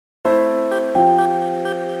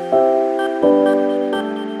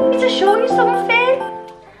you something.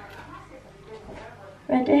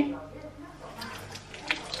 Ready?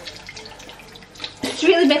 It's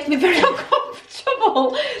really making me very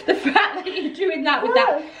uncomfortable. The fact that you're doing that with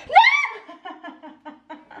that. No!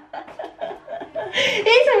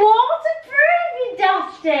 It's waterproof, you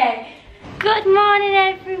dafty. Good morning,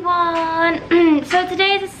 everyone. So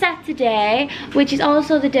today is a Saturday, which is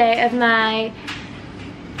also the day of my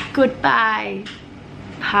goodbye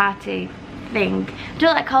party thing. I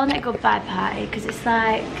don't like calling it a goodbye party because it's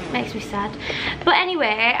like, makes me sad. But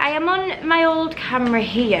anyway, I am on my old camera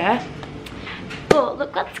here. But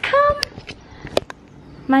look what's come.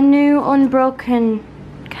 My new unbroken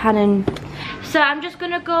Canon. So I'm just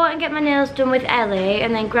gonna go and get my nails done with Ellie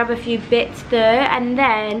and then grab a few bits there, and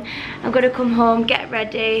then I'm gonna come home, get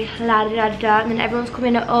ready, la da da da, and then everyone's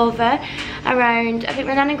coming over around, I think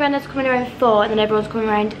my nan and granddad's coming around 4 and then everyone's coming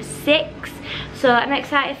around 6. So I'm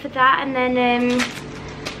excited for that, and then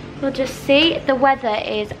we'll just see. The weather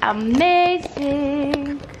is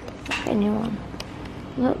amazing. Anyone?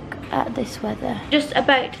 Look at this weather. Just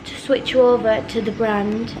about to switch over to the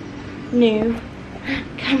brand new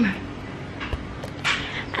camera.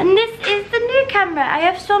 And this is the new camera. I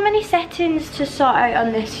have so many settings to sort out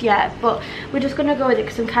on this yet, but we're just gonna go with it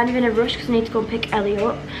because I'm kind of in a rush because I need to go and pick Ellie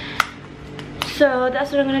up. So that's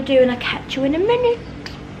what I'm gonna do, and I'll catch you in a minute.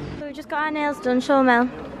 So we just got our nails done. Show Mel.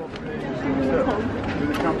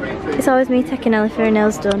 It's always me taking Ellie for her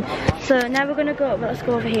nails done. So now we're gonna go, but let's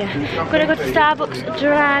go over here. We're gonna go to Starbucks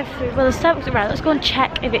drive through. Well, the Starbucks are right. Let's go and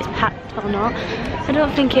check if it's packed or not. I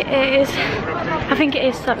don't think it is. I think it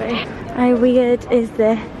is, sorry. How weird is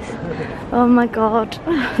this? Oh my god.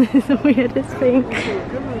 This is the weirdest thing.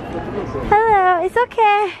 Hello, it's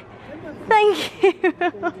okay. Thank you.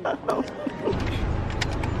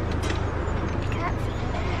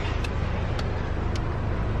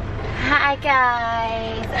 Hi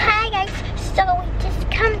guys. Hi guys. So we just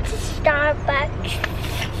come to Starbucks.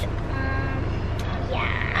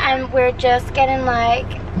 Yeah. And we're just getting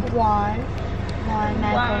like one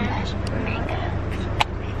makeup.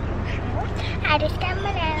 I just got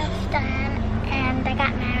my nails done and I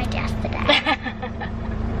got married yesterday.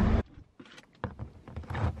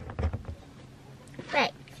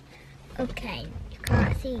 Wait. Okay, you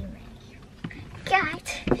can't see me.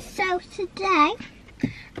 Guys, so today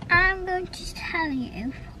I'm going to tell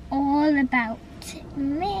you all about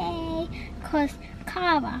me, because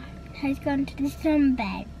Cara has gone to the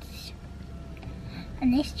sunbeds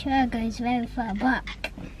and this chair goes very far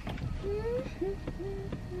back.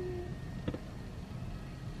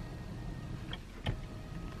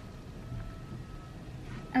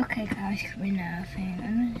 Okay guys, we know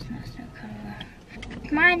and it's not so Cara.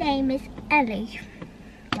 My name is Ellie.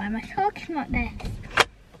 Why am I talking like this?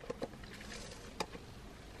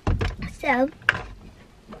 So,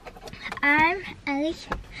 I'm Ellie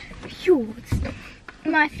Hughes.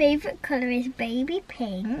 My favourite colour is baby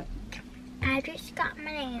pink. I just got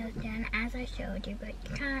my nails done as I showed you, but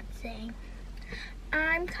you can't see.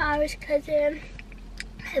 I'm Cara's cousin,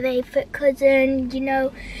 her favourite cousin. You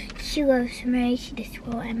know, she loves me, she just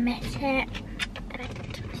won't admit it.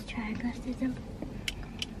 Let's try glasses on.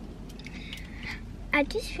 I'm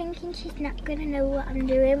just thinking she's not gonna know what I'm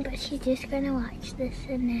doing, but she's just gonna watch this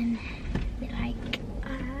and then be like,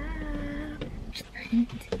 I'm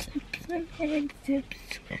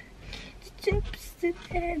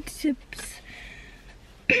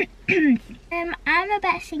a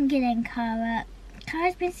better singer than Cara.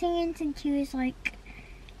 Cara's been singing since she was like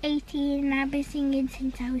 18 and I've been singing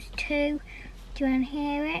since I was 2. Do you want to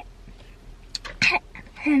hear it?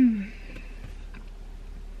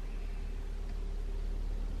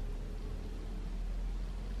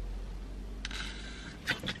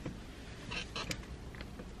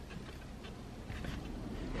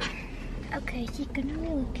 Okay, she's gonna be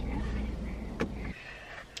looking at me.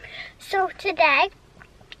 So today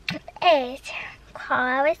is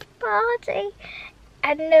Cara's party.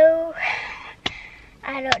 I don't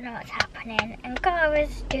know what's happening, and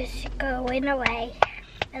Cara's just going away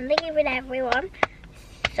and leaving everyone.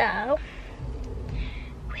 So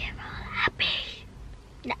we're all happy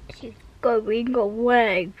that she's going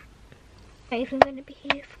away. I'm even gonna be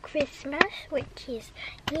here for Christmas, which is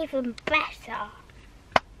even better.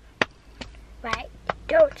 Right,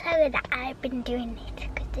 don't tell her that I've been doing it,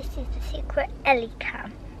 because this is the secret Ellie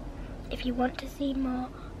cam. If you want to see more,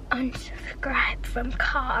 unsubscribe from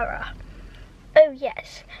Cara. Oh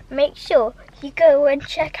yes, make sure you go and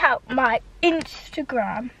check out my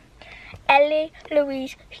Instagram, Ellie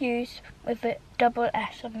Louise Hughes with a double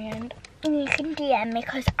S on the end. And you can DM me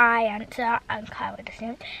because I answer and Cara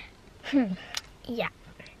doesn't. Yeah.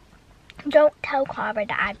 don't tell Clara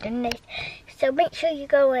that I've done this. So make sure you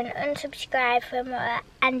go and unsubscribe from her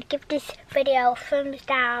and give this video a thumbs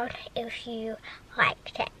down if you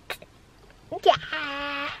liked it.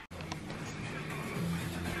 Yeah!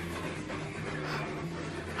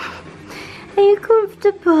 Are you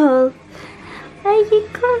comfortable? Are you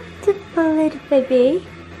comfortable, little baby?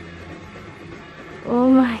 Oh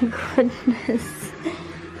my goodness.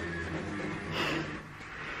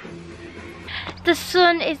 The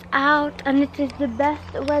sun is out and it is the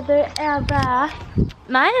best weather ever.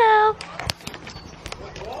 Milo!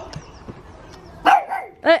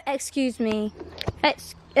 Excuse me.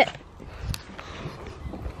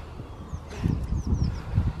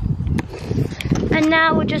 And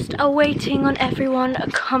now we're just awaiting on everyone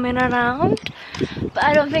coming around. But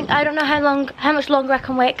I don't know how much longer I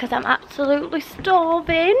can wait because I'm absolutely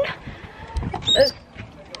starving.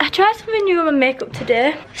 I tried something new on my makeup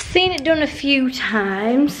today. Seen it done a few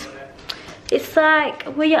times. It's like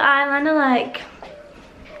where your eyeliner like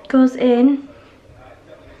goes in.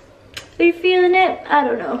 Are you feeling it? I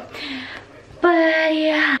don't know. But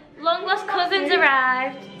yeah. Long lost cousins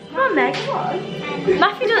arrived. Come on, Meg, come on.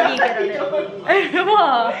 Matthew doesn't need to get on it.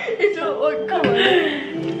 What? It don't look cool.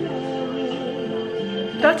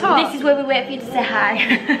 This is where we wait for you to say hi.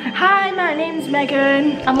 Hi, my name's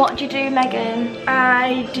Megan. And what do you do, Megan?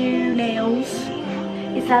 I do nails.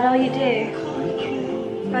 Is that all you do?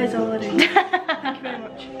 That is all I do. Thank you very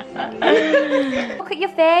much. Look at your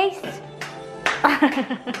face.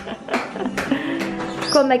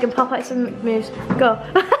 Go on, Megan, pop out some moves. Go.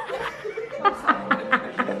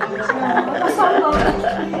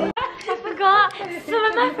 I forgot. Some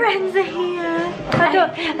of my friends are here.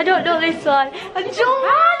 I don't know this one.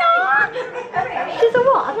 Joanna! She's a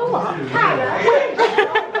what? I don't know what.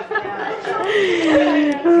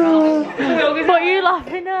 What are you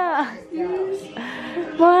laughing at?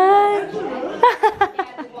 What?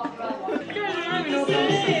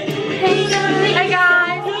 Hey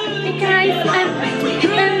guys. Hey guys.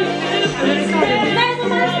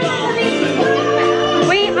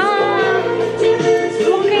 We are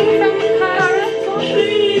walking from Cara.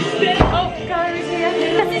 Oh, Cara is here.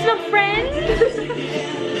 This is my friend.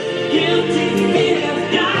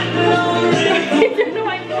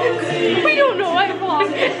 We don't know I vlog.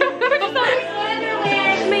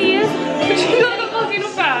 Me. She's not vlogging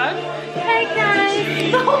up bad. Hey guys.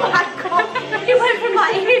 Oh my god. You went from my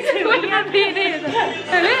ear to my ear.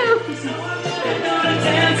 Hello.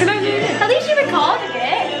 Can I do this? At least you recorded it.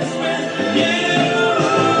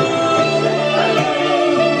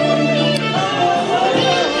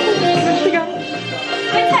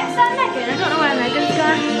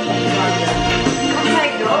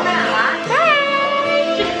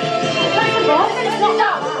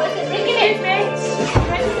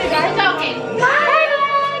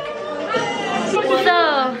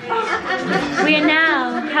 We are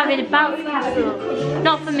now having a bounce castle.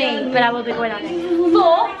 Not for me, but I will be going on it.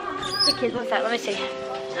 For the kids, what's that? Let me see.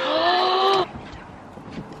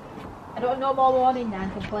 I don't know more warning now,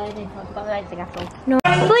 I'm complaining. I've got the right to castle. No.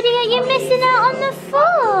 Buddy, are you missing out on the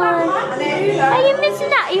fun? Are you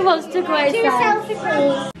missing out? He wants to go outside. Do a selfie,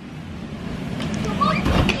 please. Someone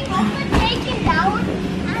take him down.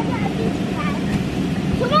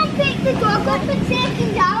 Someone pick the dog up and take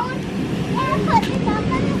him down. Put the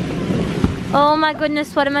dog on. Oh my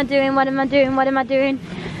goodness, what am I doing? What am I doing? What am I doing?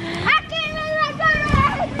 I can't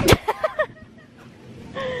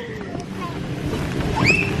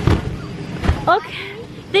Okay,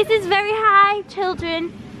 this is very high,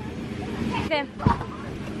 children. Okay.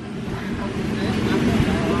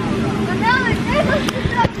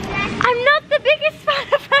 I'm not the biggest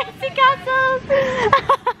fan of bouncy castles.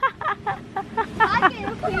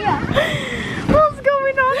 What's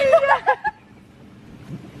going on here?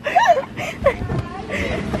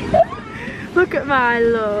 Look at my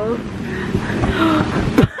love.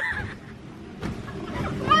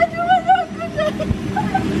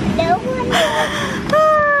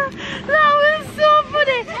 That was so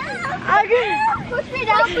funny. Push me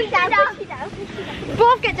down, push me down.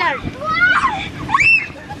 Both get down.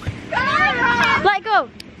 Let go.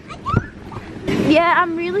 Yeah,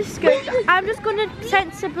 I'm really scared. I'm just going to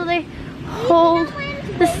sensibly hold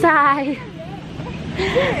the side.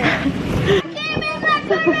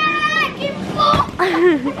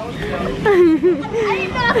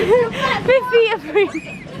 My feet are freezing.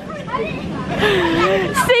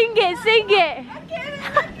 Sing it, sing it.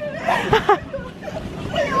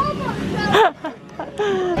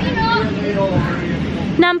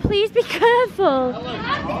 Nan, please be careful.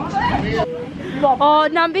 Oh,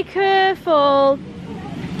 Nan, be careful.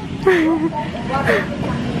 Come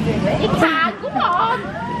on.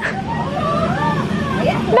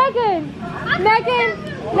 Megan!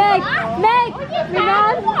 Meg! Meg!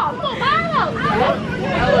 Renan!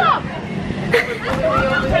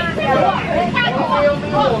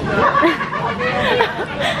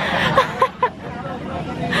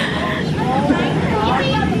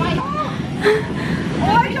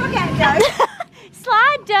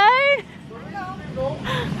 Slide down!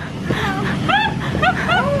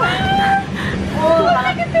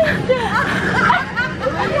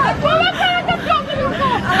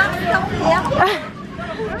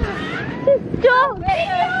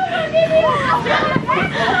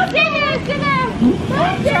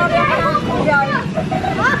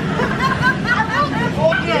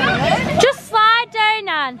 Just slide down,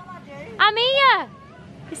 Nan. I'm here.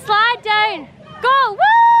 Slide down. Go. Woo!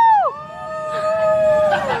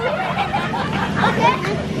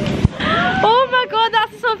 Oh my god,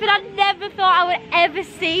 that's something I never thought I would ever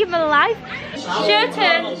see in my life. Your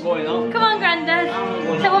turn. Come on, Grandad.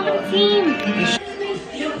 Say one for the team.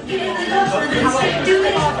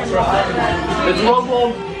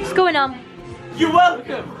 What's going on? You're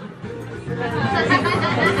welcome.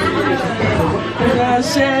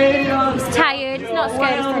 It's tired, it's not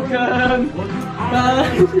scared.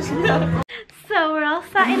 So we're all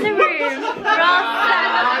sat in the room. We're all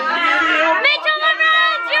sat. Mitchell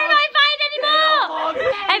Lawrence, you're not invited anymore.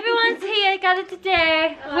 Everyone's here, gathered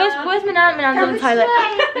today. Where's my nan? My nan's on the toilet.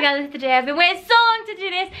 We gathered today. I've been waiting so long to do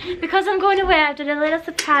this because I'm going away. I've done a little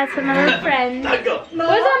surprise for my little friend. Where's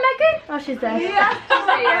that Megan? Oh, she's there. Yeah,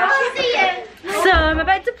 she's here. So I'm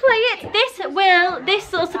about to play it.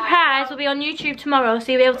 This little surprise will be on YouTube tomorrow,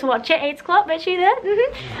 so you'll be able to watch it at 8 o'clock. Make sure you're there.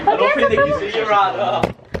 Okay, I don't think you see your radar.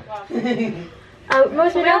 Oh,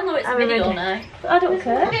 most of all know it's video now. I don't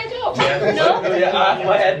care. No? Yeah,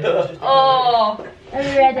 my head though. Oh. Are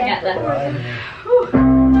we ready? Get there.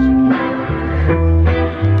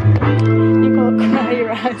 You gotta cry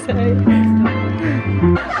your eyes out.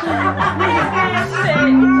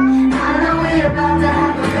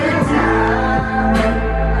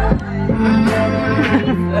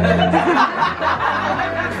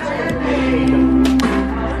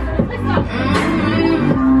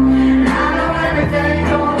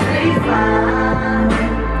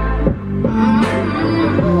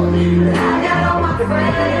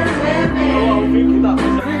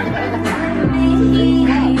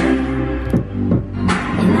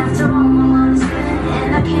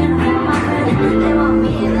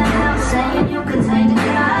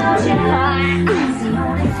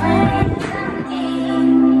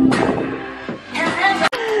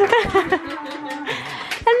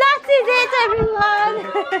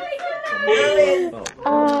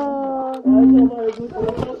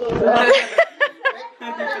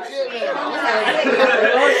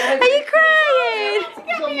 Are you crying?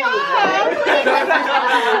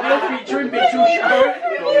 Featuring Mitchell Show.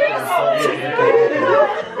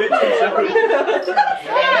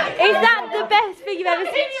 Is that the best thing you've ever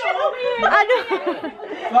seen? I know.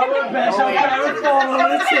 That was the best I've ever fallen on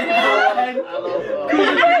a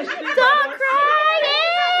Stop crying!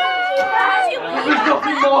 There's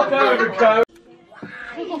nothing more there to go.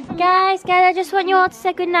 Guys, I just want you all to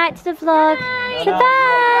say goodnight to the vlog. So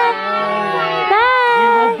bye!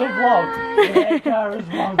 Bye! The vlog. Yeah, Kara's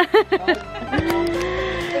vlog.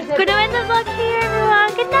 Gonna end the vlog here,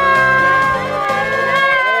 everyone. Good night!